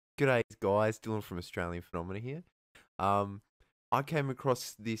G'day guys, Dylan from Australian Phenomena here. Um, I came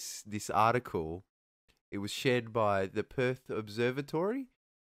across this article. It was shared by the Perth Observatory,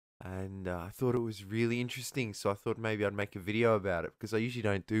 and I thought it was really interesting. So I thought maybe I'd make a video about it because I usually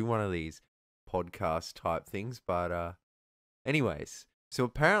don't do one of these podcast type things. But anyways, so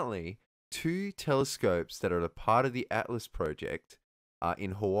apparently two telescopes that are a part of the Atlas project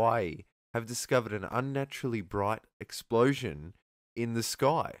in Hawaii have discovered an unnaturally bright explosion in the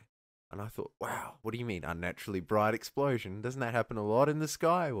sky. And I thought, wow, what do you mean unnaturally bright explosion? Doesn't that happen a lot in the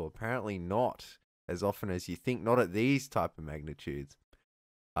sky? Well, apparently not as often as you think, not at these type of magnitudes.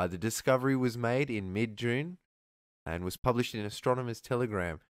 The discovery was made in mid-June and was published in Astronomers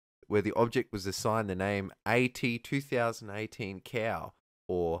Telegram, where the object was assigned the name AT 2018 Cow,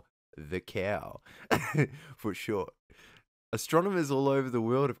 or the Cow for short. Astronomers all over the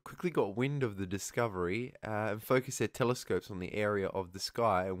world have quickly got wind of the discovery and focused their telescopes on the area of the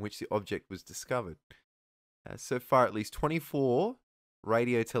sky in which the object was discovered. So far, at least 24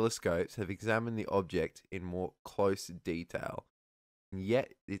 radio telescopes have examined the object in more close detail. And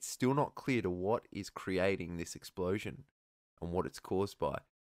yet, it's still not clear to what is creating this explosion and what it's caused by.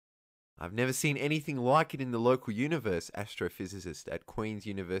 I've never seen anything like it in the local universe, astrophysicist at Queen's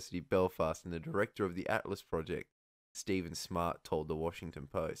University Belfast and the director of the Atlas Project, Stephen Smart, told the Washington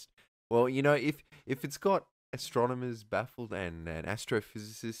Post. Well, you know, if it's got astronomers baffled and an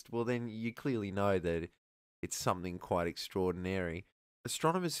astrophysicist, well, then you clearly know that it's something quite extraordinary.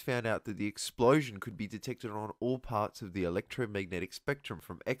 Astronomers found out that the explosion could be detected on all parts of the electromagnetic spectrum,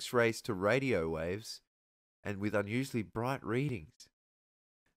 from X-rays to radio waves, and with unusually bright readings.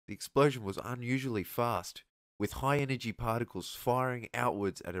 The explosion was unusually fast, with high-energy particles firing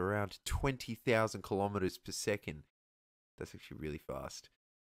outwards at around 20,000 kilometers per second. That's actually really fast.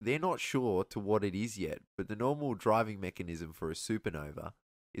 They're not sure to what it is yet, but the normal driving mechanism for a supernova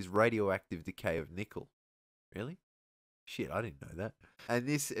is radioactive decay of nickel. Really? Shit, I didn't know that. And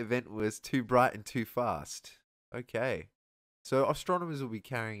this event was too bright and too fast. Okay. So astronomers will be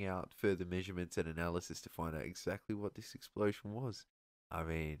carrying out further measurements and analysis to find out exactly what this explosion was. I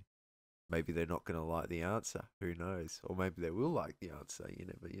mean, maybe they're not going to like the answer. Who knows? Or maybe they will like the answer. You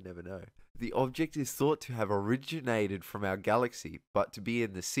never know. The object is thought to have originated from our galaxy, but to be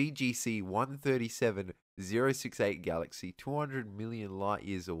in the CGC 137068 galaxy, 200 million light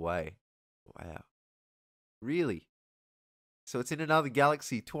years away. Wow. Really? So it's in another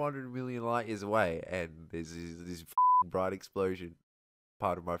galaxy 200 million light years away, and there's this bright explosion,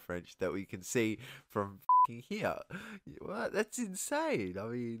 pardon my French, that we can see from here. What? That's insane. I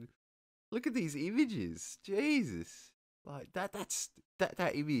mean, look at these images. Jesus. Like that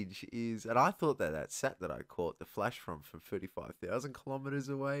image is, and I thought that sat that I caught the flash from 35,000 kilometers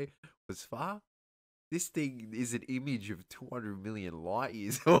away was far. This thing is an image of 200 million light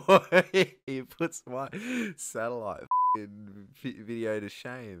years away. It puts my satellite video to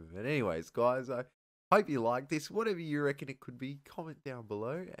shame. But anyways, guys, I hope you like this. Whatever you reckon it could be, comment down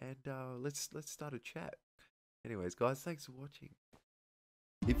below, and let's start a chat. Anyways, guys, thanks for watching.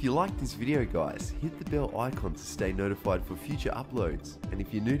 If you liked this video, guys, hit the bell icon to stay notified for future uploads. And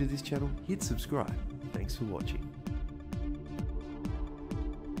if you're new to this channel, hit subscribe. Thanks for watching.